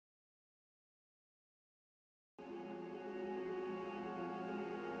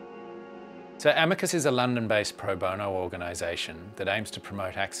So Amicus is a London-based pro bono organisation that aims to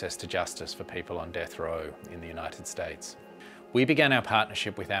promote access to justice for people on death row in the United States. We began our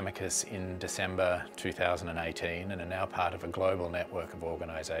partnership with Amicus in December 2018 and are now part of a global network of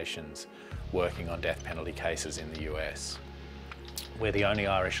organisations working on death penalty cases in the US. We're the only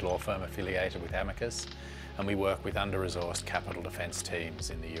Irish law firm affiliated with Amicus, and we work with under-resourced capital defence teams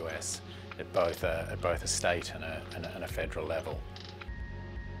in the US at both a state and a federal level.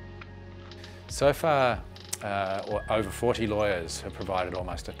 So far, over 40 lawyers have provided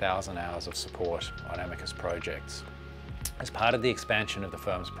almost 1,000 hours of support on Amicus projects. As part of the expansion of the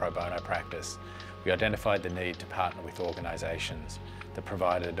firm's pro bono practice, we identified the need to partner with organisations that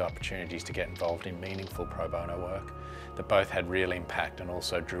provided opportunities to get involved in meaningful pro bono work that both had real impact and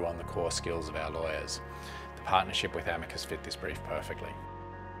also drew on the core skills of our lawyers. The partnership with Amicus fit this brief perfectly.